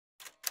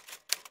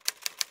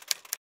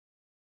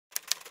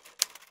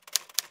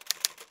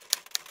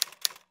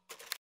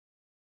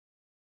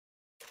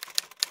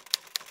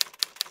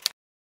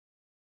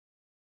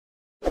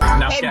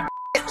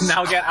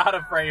Now get out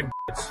of frame.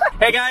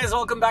 Hey guys,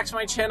 welcome back to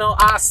my channel.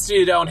 I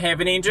still don't have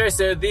an intro,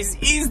 so this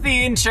is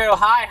the intro.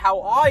 Hi,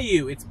 how are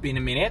you? It's been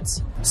a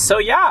minute. So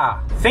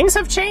yeah, things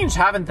have changed,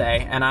 haven't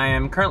they? And I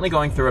am currently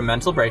going through a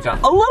mental breakdown.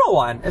 A little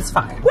one, it's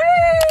fine. Whee!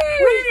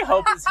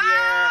 Hope is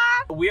here.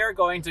 We are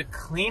going to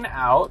clean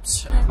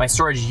out my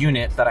storage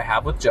unit that I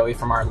have with Joey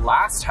from our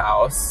last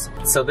house.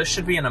 So this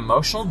should be an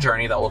emotional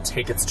journey that will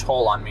take its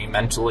toll on me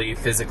mentally,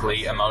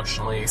 physically,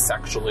 emotionally,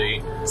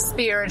 sexually.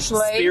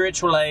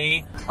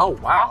 Spiritually. Oh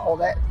wow.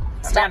 Hold it.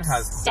 That man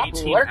has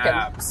 18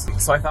 abs.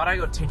 So I thought I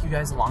would take you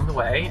guys along the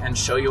way and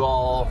show you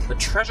all the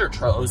treasure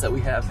troves that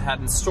we have had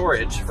in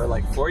storage for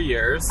like 4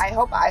 years. I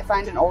hope I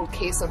find an old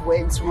case of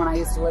wigs from when I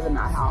used to live in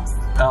that house.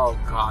 Oh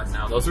God,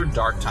 no. Those were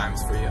dark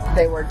times for you.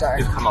 They were dark.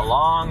 You've come a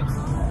long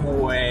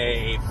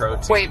way,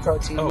 protein. Whey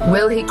protein. Oh.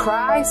 Will he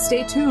cry?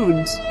 Stay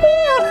tuned.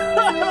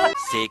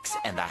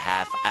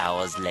 6.5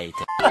 hours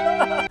later.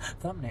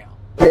 Thumbnail.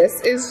 This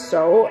is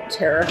so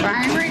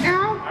terrifying right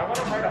now. I want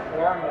to write a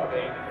horror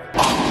movie.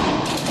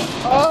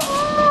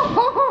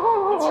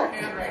 Oh! Put your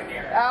hand right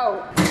here.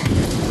 Oh.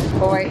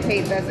 Oh, I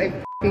hate this. I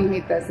f***ing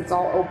hate this. It's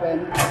all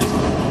open.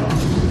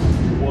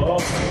 Whoa.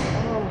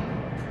 Oh.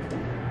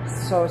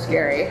 So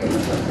scary.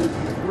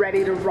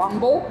 Ready to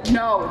rumble?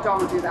 No,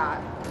 don't do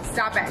that.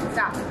 Stop it.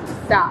 Stop.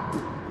 Stop.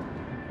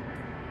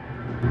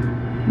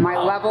 My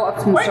level of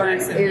concern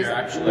nice is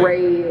here,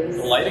 raised.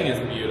 The lighting is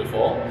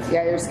beautiful.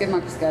 Yeah, your skin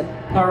looks good.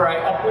 All right,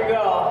 up we go.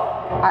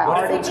 I What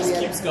already if it just see it.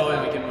 keeps going?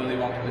 We can really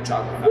walk in the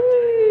chocolate factory.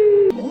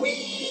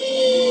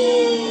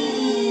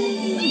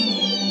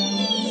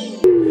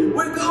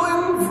 We're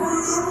going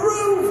through the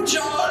roof,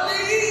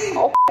 Charlie!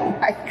 Oh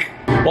my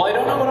God. Well, I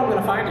don't know what I'm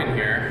gonna find in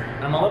here.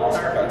 I'm a little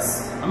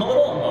nervous. I'm a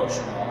little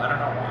emotional. I don't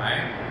know why.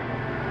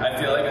 I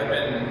feel like I've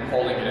been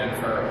holding it in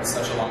for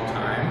such a long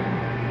time.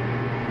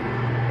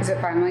 Is it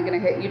finally gonna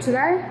hit you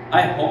today?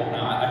 I hope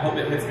not. I hope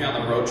it hits me on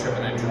the road trip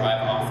and I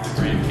drive off to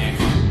Green King.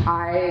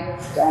 I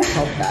don't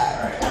hope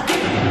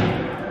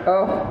that.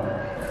 Oh.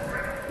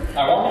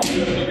 I want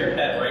you to put your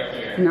head right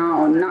here.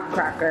 No,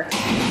 nutcracker.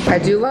 I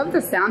do love the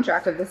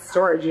soundtrack of this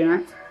storage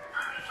unit.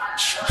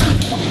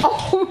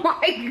 Oh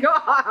my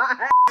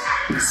God.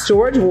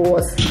 Storage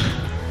wars.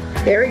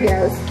 There he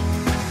goes.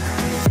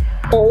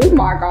 Oh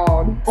my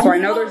God. So I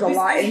know there's a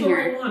lot in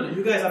here.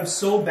 You guys, I'm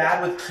so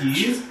bad with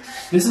keys.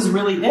 This is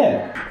really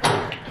it.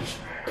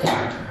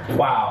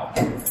 Wow.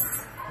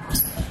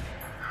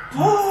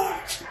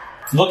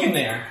 Look in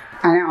there.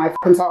 I know, I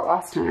f***ing saw it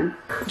last time.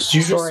 Did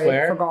you just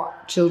swear?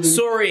 Forgot children.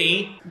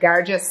 Sorry.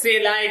 Gorgeous. See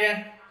you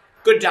later.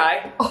 Good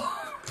day.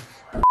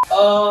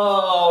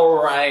 All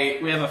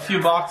right, we have a few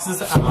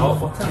boxes out.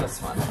 What's in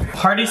this one?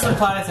 Party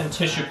supplies and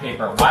tissue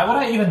paper. Why would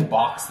I even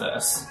box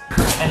this?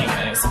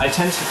 Anyways, I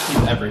tend to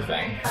keep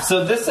everything.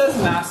 So this is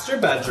master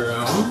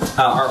bedroom,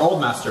 our old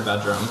master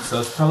bedroom.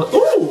 So it's probably,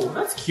 ooh,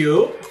 that's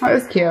cute. That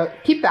was cute.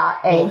 Keep that,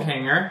 Little eh?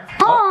 hanger.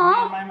 Aww. Oh, me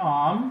and my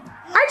mom.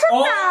 I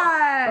took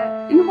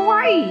that in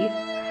Hawaii.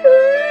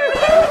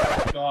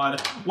 God,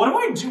 what do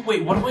I do?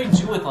 Wait, what do I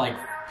do with like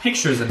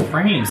pictures and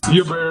frames?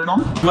 You burn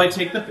them. Do I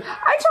take the? I took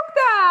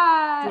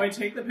that. Do I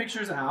take the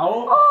pictures out?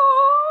 Oh,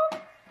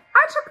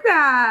 I took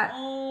that.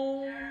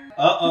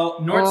 Uh-oh,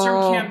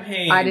 Nordstrom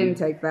campaign. I didn't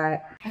take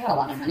that. I got a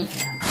lot of money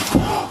for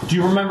that. Do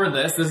you remember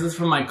this? This is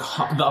from my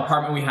the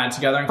apartment we had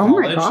together in Oh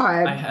college. my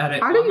God. I had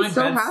it How do on you my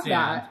still have bedstand.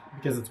 that?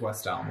 Because it's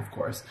West Elm, of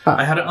course. Oh.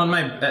 I had it on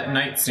my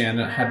nightstand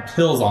and it had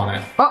pills on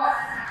it. Oh,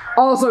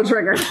 also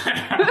triggered.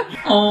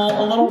 Oh,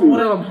 a little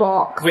Little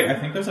box. Wait, I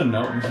think there's a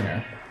note in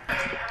here.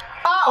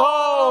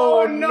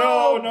 Oh,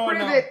 no.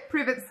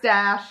 Privet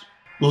stash.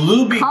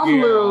 Lube.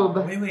 Cum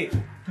lube. Wait.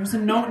 There's a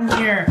note in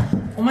here.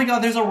 Oh my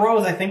God, there's a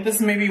rose. I think this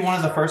is maybe one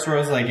of the first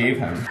roses I gave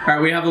him. All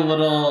right, we have a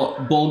little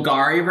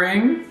Bulgari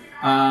ring.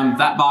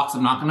 That box,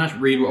 I'm not gonna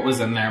read what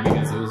was in there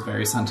because it was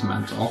very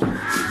sentimental.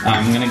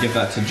 I'm gonna give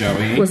that to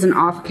Joey. It was an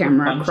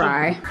off-camera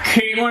cry.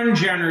 Caitlyn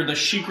Jenner, the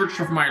secrets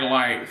of my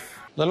life.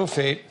 Little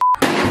feet.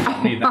 I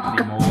don't need that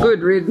anymore.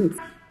 Good riddance.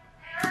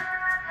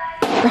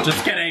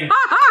 Just kidding.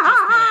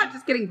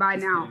 Just kidding, bye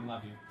now. I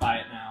love you. Buy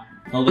it now.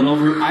 A little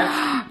root.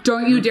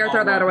 Don't you dare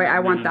throw that away, I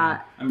want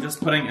that. I'm just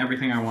putting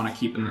everything I want to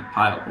keep in the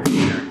pile over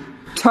here.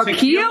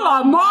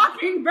 Tequila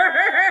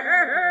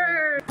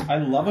Mockingbird! I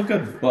love a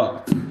good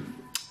book.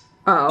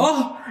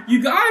 Oh,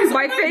 you guys!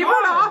 my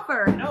favorite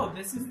author. No,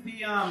 this is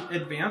the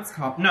advanced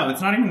copy. No,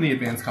 it's not even the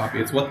advanced copy.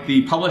 It's what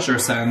the publisher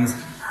sends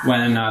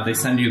when they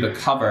send you the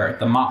cover,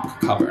 the mock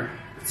cover.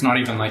 It's not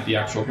even like the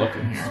actual book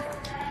in here.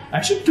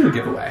 I should do a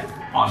giveaway,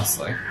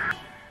 honestly.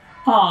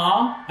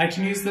 Aw, I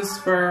can use this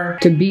for...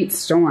 To beat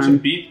Storm. To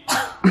beat...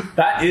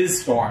 That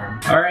is Storm.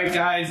 All right,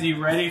 guys,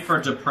 you ready for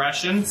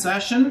depression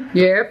session?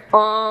 Yep.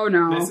 Oh,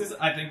 no.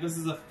 I think this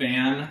is a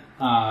fan.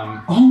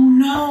 Oh,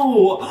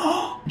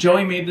 no.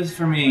 Joey made this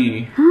for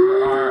me.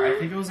 I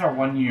think it was our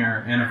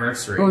 1-year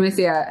anniversary. Let me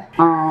see it.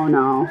 Oh,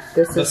 no.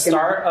 This is the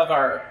start of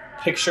our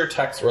picture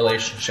text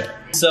relationship.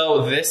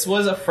 So this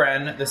was a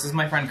friend, this is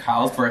my friend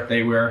Kyle's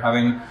birthday. We were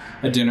having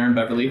a dinner in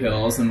Beverly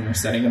Hills and we were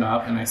setting it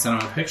up and I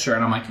sent him a picture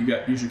and I'm like,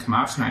 you should come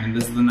out tonight. And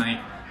this is the night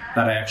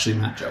that I actually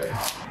met Joey.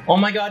 Oh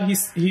my god,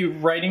 he's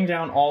writing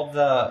down all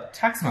the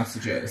text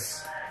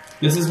messages.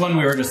 This is when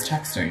we were just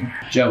texting.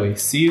 Joey,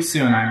 see you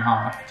soon, I'm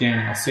off.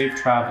 Daniel, safe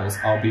travels,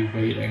 I'll be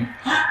waiting.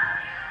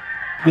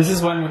 This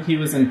is when he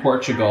was in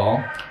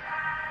Portugal,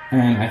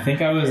 and I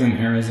think I was in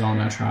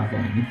Arizona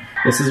traveling.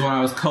 This is when I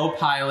was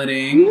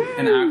co-piloting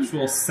an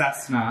actual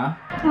Cessna.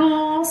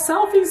 Oh,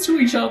 selfies to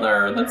each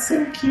other, that's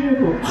so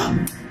cute.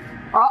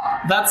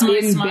 That's my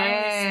smiley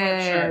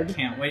sweatshirt.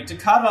 Can't wait to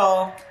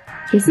cuddle.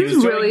 This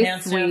is really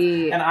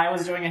sweet. And I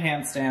was doing a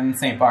handstand in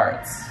St.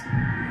 Bart's.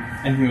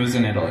 And he was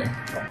in Italy.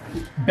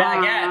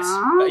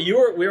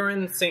 Baguette. We were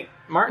in St.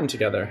 Martin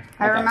together.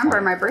 I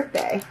remember my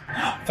birthday.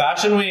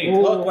 Fashion week.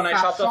 Ooh, look, when I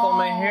chopped off all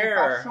my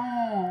hair.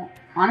 Fashion.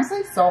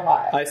 Honestly, so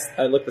hot.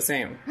 I look the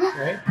same,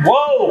 right?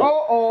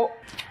 Whoa!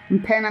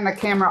 I'm panning the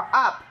camera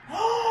up.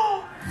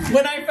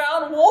 When I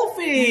found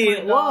Wolfie!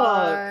 Oh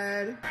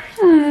look!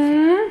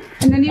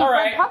 And then you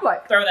went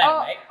public. Throw that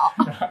away. Oh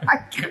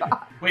my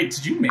god. Wait,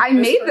 did you make I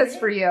made this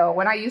for you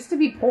when I used to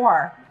be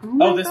poor.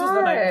 Oh, this was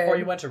the night before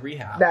you went to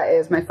rehab. That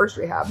is my first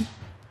rehab.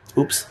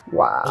 Oops.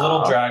 Wow. A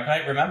little drag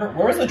night. Remember?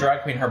 Where was the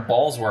drag queen? Her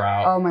balls were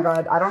out. Oh my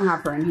god, I don't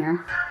have her in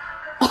here.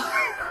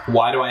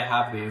 Why do I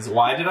have these?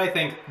 Why did I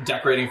think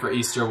decorating for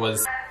Easter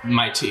was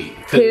my tea?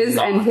 His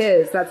and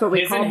his. That's what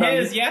we call them. His and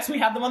his. Yes, we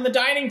had them on the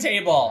dining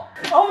table.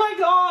 Oh my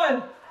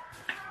god.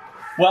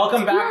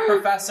 Welcome back,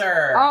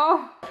 Professor.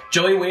 Oh.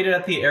 Joey waited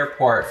at the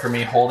airport for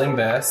me holding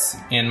this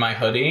in my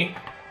hoodie.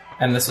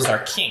 And this was our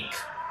kink.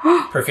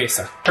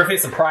 Professor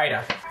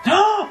Preda.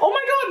 Oh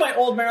my god, my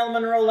old Marilyn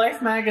Monroe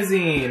Life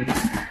magazine.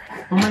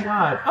 Oh my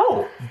god.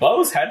 Oh,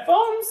 Bose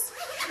headphones?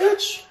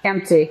 Bitch.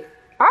 Empty.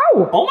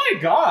 Oh! Oh my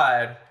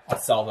god. I'll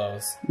sell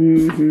those.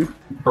 Mm-hmm.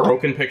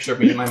 Broken picture of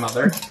me and my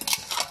mother.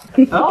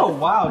 Oh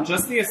wow,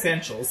 just the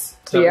essentials.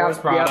 Yeah,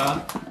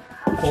 Prada.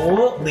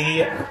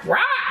 Holy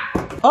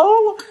crap!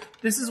 Oh,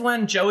 this is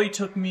when Joey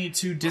took me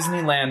to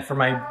Disneyland for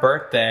my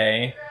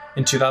birthday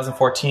in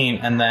 2014,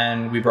 and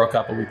then we broke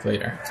up a week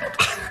later.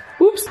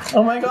 Oops.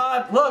 Oh my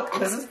god, look,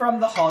 this is from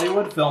the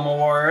Hollywood Film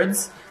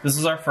Awards. This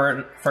was our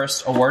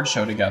first award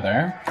show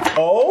together.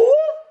 Oh!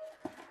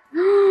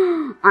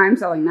 I'm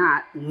selling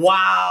that.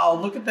 Wow,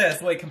 look at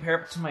this. Wait, compare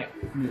it to my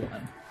new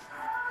one.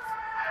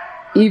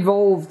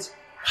 Evolved.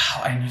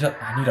 Wow, I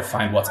need to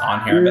find what's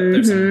on here. I bet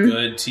there's some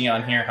good tea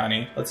on here,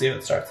 honey. Let's see if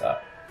it starts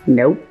up.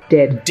 Nope.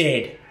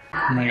 Did.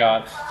 Oh my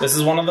god. This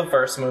is one of the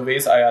first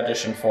movies I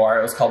auditioned for.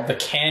 It was called The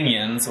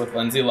Canyons with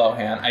Lindsay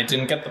Lohan. I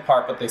didn't get the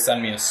part, but they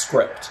sent me a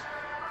script.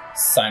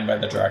 Signed by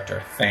the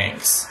director.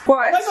 Thanks.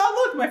 What? Oh my god,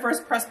 look! My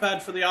first press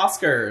badge for the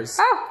Oscars.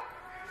 Oh.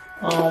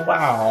 Oh,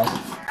 wow.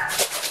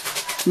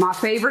 My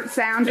favorite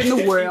sound in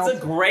the world. It's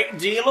a great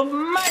deal of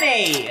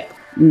money.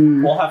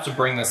 We'll have to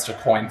bring this to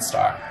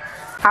Coinstar.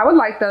 I would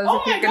like those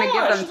if you're going to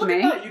give them to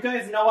me. You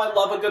guys know I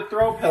love a good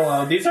throw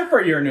pillow. These are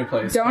for your new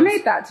place.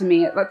 Donate that to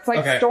me. That's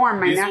like Storm,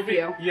 my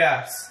nephew.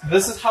 Yes.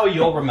 This is how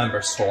you'll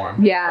remember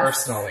Storm. Yes.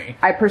 Personally.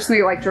 I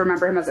personally like to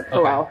remember him as a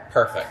pillow. Okay,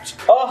 perfect.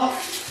 Oh,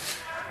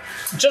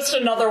 just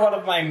another one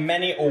of my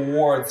many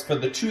awards for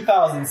the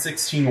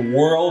 2016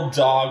 World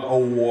Dog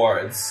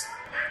Awards.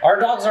 Our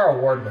dogs are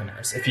award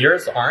winners. If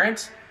yours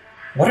aren't,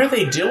 what are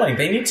they doing?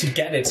 They need to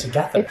get it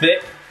together.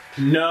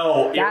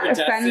 No that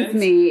iridescent. offends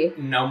me.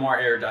 No more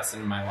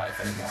iridescent in my life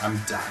anymore. I'm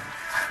done.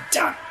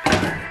 Done.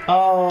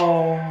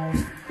 Oh.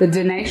 The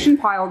donation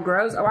pile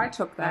grows. Oh, I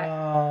took that.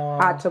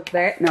 I took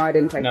that. No, I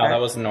didn't take that. No, that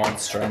was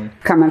Nordstrom.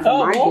 Coming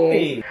from my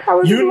gig.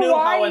 You knew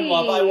how in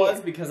love I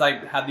was because I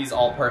had these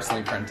all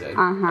personally printed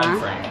and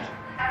framed.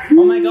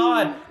 Oh my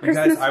god. You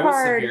guys, I was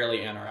severely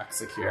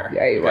anorexic here.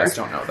 Yeah, you were. guys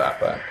don't know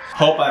that, but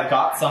hope I've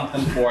got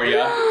something for you.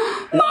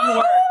 One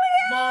word.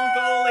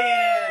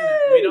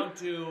 Mongolian. We don't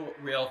do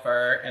real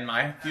fur in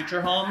my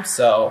future home,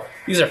 so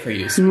these are for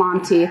you.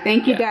 Monty.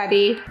 Thank you,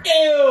 Daddy.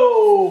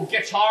 Ew!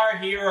 Guitar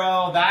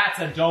Hero. That's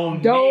a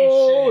donation.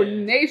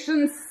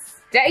 Donation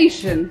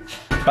station.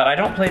 But I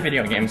don't play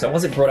video games. I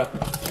wasn't brought up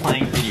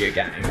playing video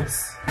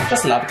games.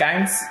 Just love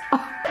games.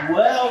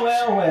 Well,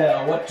 well,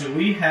 well. What do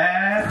we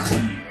have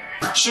here?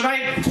 Should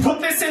I put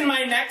this in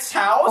my next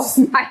house?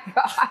 Oh my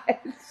god.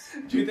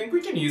 Do you think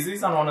we can use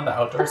these on one of the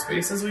outdoor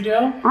spaces we do?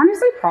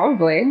 Honestly,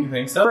 probably. You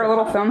think so? For a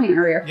little filming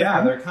area.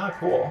 Yeah, they're kind of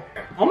cool.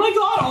 Oh my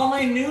god, all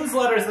my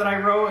newsletters that I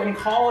wrote in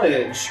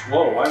college.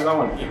 Whoa, why is that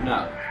one eaten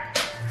up?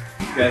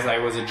 Because I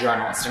was a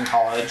journalist in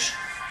college.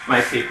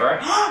 My paper.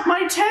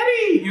 My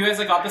teddy! You guys,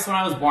 I got this when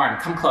I was born.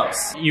 Come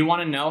close. You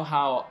want to know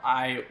how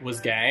I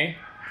was gay?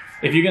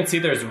 If you can see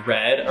there's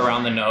red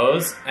around the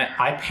nose,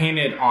 I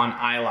painted on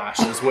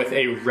eyelashes with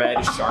a red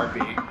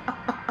Sharpie.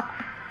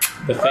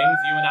 The things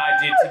you and I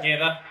did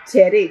together.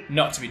 Teddy.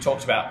 Not to be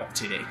talked about, but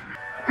titty.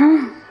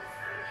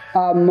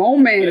 A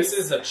moment. This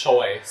is a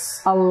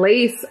choice. A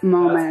lace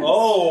moment.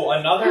 Oh,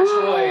 another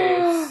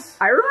choice.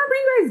 I remember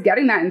you guys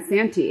getting that in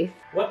Santee.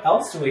 What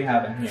else do we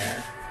have in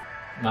here?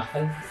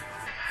 Nothing.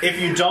 If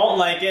you don't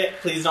like it,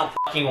 please don't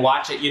fucking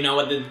watch it. You know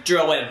what the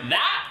drill with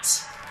that.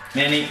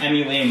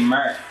 Anyway,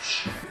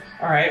 merch.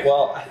 All right,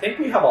 well, I think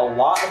we have a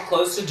lot of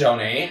clothes to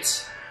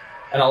donate.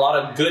 and a lot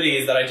of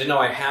goodies that I didn't know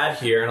I had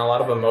here, and a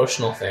lot of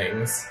emotional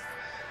things.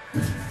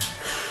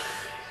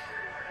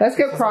 Let's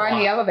go cry in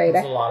the elevator.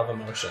 There's a lot of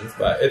emotions,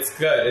 but it's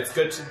good. It's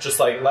good to just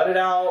like let it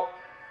out.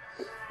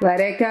 Let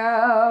it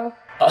go.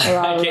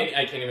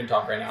 I can't even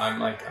talk right now.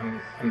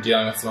 I'm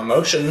dealing with some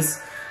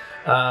emotions.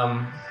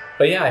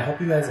 But yeah, I hope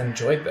you guys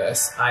enjoyed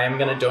this. I am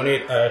gonna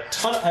donate a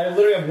ton. I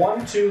literally have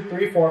 1, 2,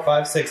 3, 4,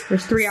 5, 6.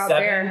 There's 3 out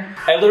 7. there.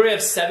 I literally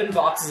have 7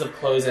 boxes of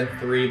clothes and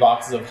 3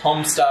 boxes of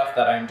home stuff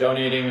that I'm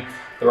donating.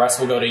 The rest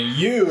will go to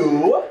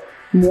you.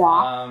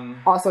 Moi.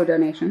 Also a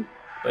donation.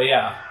 But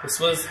yeah, this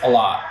was a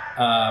lot.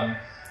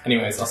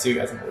 Anyways, I'll see you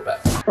guys in a little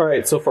bit. All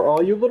right, so for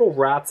all you little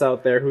rats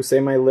out there who say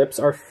my lips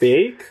are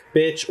fake,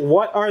 bitch,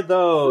 what are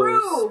those?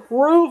 Proof!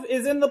 Proof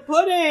is in the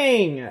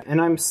pudding!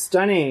 And I'm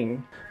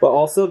stunning. But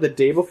also, the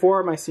day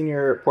before my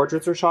senior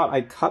portraits were shot,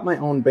 I cut my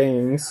own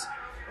bangs.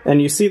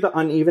 And you see the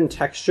uneven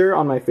texture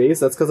on my face?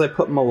 That's because I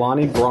put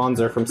Milani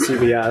bronzer from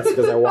CVS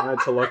because I wanted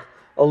to look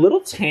a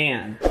little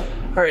tan.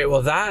 All right,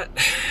 well that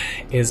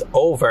is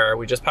over.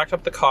 We just packed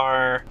up the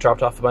car,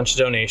 dropped off a bunch of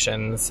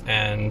donations,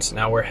 and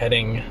now we're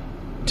heading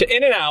to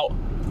In-N-Out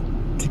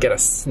to get a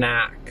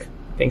snack.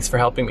 Thanks for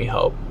helping me,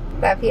 Hope.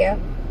 Love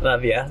you.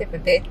 Love ya.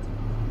 Sympathy.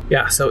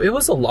 Yeah, so it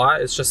was a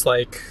lot. It's just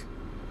like,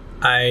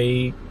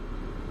 I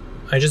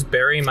just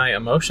bury my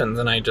emotions,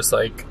 and I just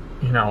like,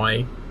 you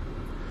know,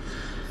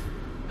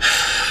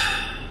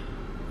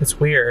 it's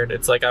weird.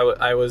 It's like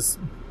I was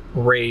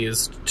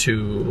raised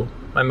to,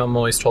 my mom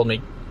always told me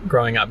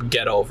growing up,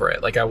 get over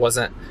it. Like that was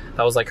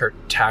like her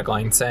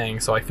tagline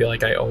saying, so I feel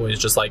like I always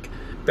just like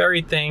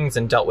buried things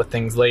and dealt with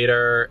things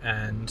later,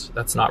 and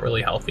that's not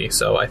really healthy.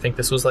 So I think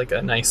this was like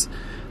a nice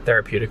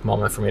therapeutic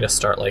moment for me to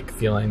start like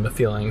feeling the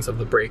feelings of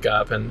the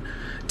breakup and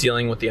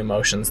dealing with the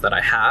emotions that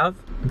I have.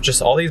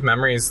 Just all these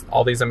memories,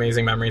 all these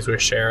amazing memories we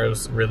share. It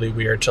was really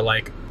weird to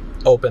like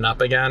open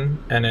up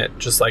again, and it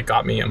just like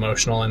got me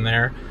emotional in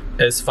there.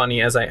 As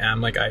funny as I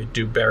am, like I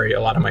do bury a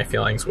lot of my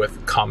feelings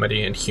with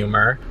comedy and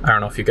humor. I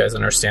don't know if you guys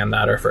understand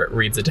that or if it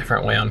reads a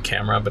different way on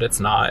camera, but it's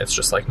not. It's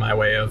just like my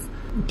way of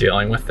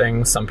dealing with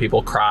things. Some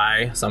people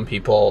cry, some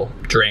people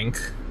drink.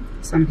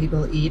 Some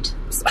people eat.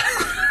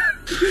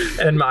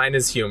 And mine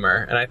is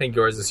humor, and I think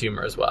yours is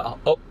humor as well.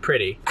 Oh,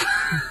 pretty.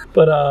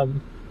 But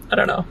I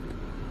don't know.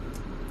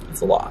 It's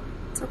a lot.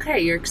 It's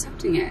okay, you're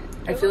accepting it.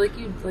 I feel like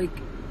you'd like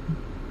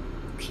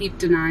keep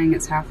denying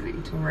it's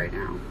happening till right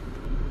now.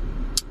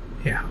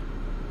 Yeah.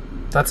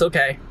 That's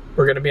okay.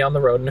 We're gonna be on the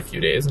road in a few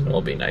days, and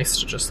it'll be nice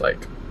to just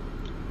like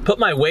put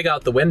my wig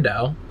out the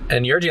window,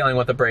 and you're dealing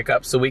with a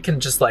breakup, so we can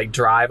just like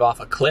drive off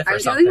a cliff or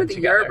something. I'm dealing with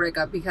your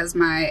breakup because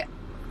my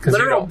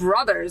literal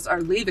brothers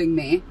are leaving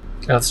me.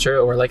 That's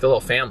true. We're like a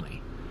little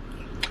family.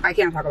 I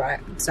can't talk about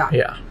it. Stop.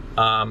 Yeah.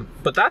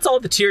 But that's all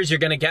the tears you're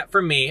gonna get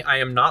from me. I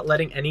am not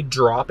letting any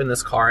drop in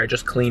this car. I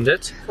just cleaned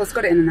it. Let's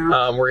go to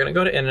In-N-Out. We're gonna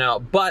go to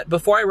In-N-Out. But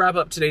before I wrap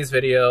up today's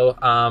video,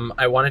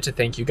 I wanted to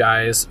thank you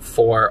guys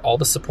for all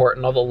the support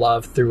and all the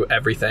love through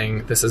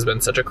everything. This has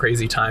been such a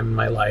crazy time in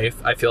my life.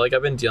 I feel like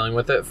I've been dealing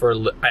with it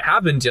I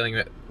have been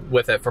dealing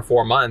with it for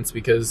 4 months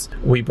because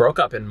we broke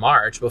up in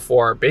March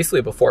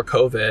basically before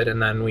COVID,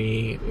 and then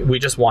we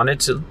just wanted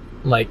to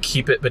like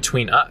keep it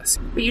between us.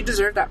 But you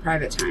deserve that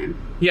private time.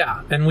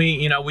 Yeah, and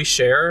we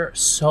share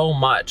so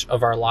much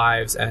of our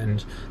lives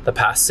and the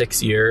past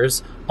 6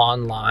 years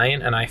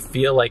online, and I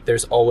feel like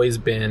there's always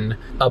been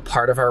a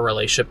part of our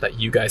relationship that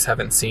you guys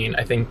haven't seen.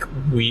 I think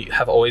we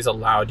have always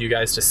allowed you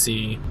guys to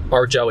see,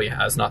 or Joey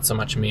has, not so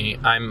much me.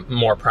 I'm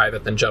more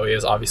private than Joey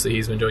is. Obviously,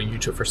 he's been doing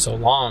YouTube for so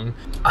long.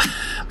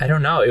 I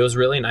don't know. It was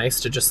really nice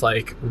to just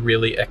like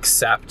really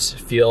accept,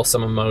 feel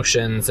some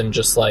emotions, and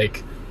just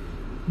like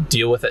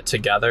deal with it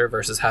together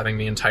versus having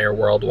the entire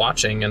world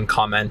watching and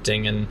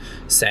commenting and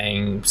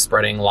saying,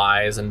 spreading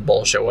lies and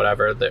bullshit,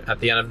 whatever. At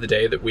the end of the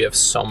day, that we have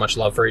so much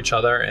love for each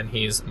other, and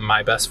he's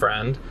my best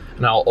friend,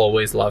 and I'll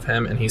always love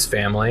him, and he's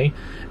family.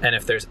 And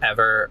if there's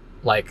ever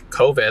like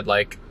COVID,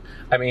 like,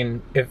 I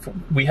mean, if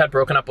we had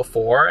broken up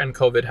before and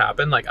COVID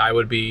happened, like I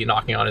would be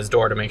knocking on his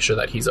door to make sure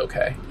that he's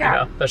okay. Yeah,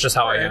 you know? That's just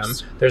how I am.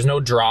 There's no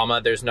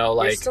drama. There's no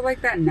like. You're still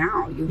like that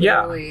now. You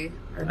literally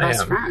are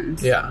best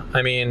friends. Yeah,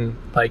 I mean,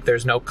 like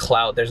there's no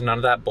clout. There's none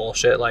of that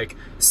bullshit. Like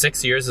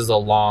 6 years is a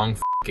long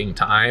fucking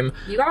time.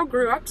 You all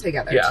grew up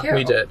together. Yeah, too.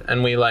 we did,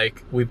 and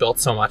we built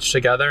so much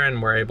together,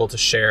 and we're able to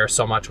share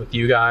so much with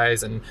you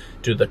guys and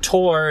do the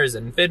tours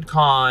and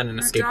VidCon and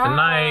Escape the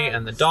Night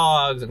and the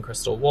dogs and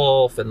Crystal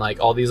Wolf and like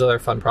all these other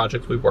fun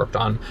projects we've worked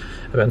on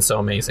have been so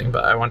amazing.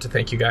 But I want to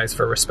thank you guys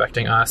for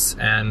respecting us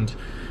and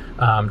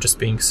just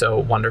being so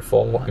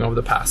wonderful over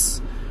the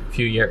past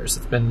few years.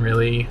 It's been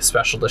really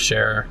special to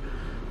share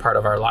part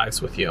of our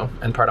lives with you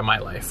and part of my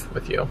life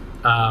with you.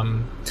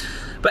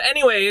 But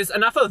anyways,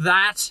 enough of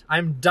that.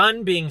 I'm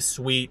done being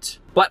sweet,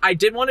 but I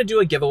did want to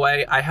do a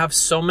giveaway. I have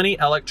so many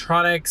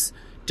electronics,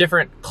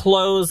 different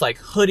clothes like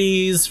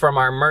hoodies from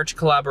our merch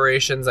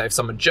collaborations. I have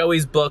some of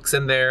Joey's books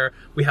in there.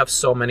 We have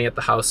so many at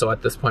the house, so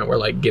at this point we're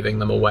like giving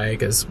them away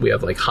because we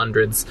have like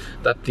hundreds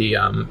that the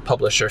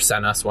publisher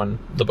sent us when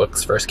the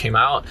books first came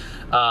out.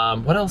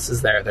 What else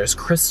is there? There's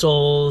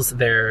crystals.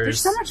 There's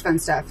so much fun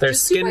stuff. There's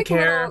just skincare. Do like a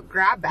little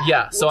grab bag.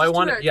 Yeah, so I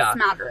wanted,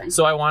 smattering.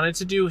 so I wanted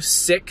to do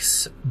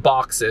 6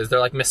 boxes.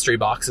 They're like mystery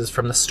boxes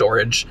from the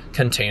storage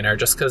container,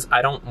 just because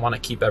I don't want to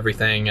keep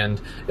everything,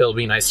 and it'll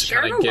be nice to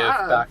kind of give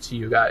back to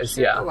you guys.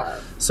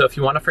 So if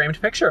you want a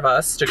framed picture of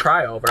us to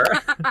cry over,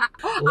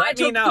 let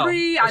me know.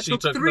 I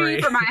took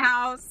three for my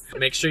house.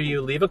 Make sure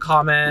you leave a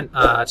comment,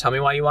 tell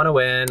me why you want to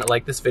win,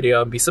 like this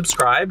video, and be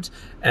subscribed,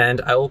 and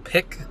I will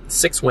pick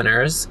 6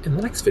 winners in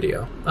the next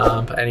video.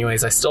 But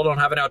anyways, I still don't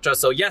have an outro,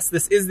 so yes,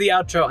 this is the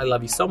outro. I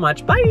love you so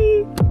much.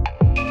 Bye!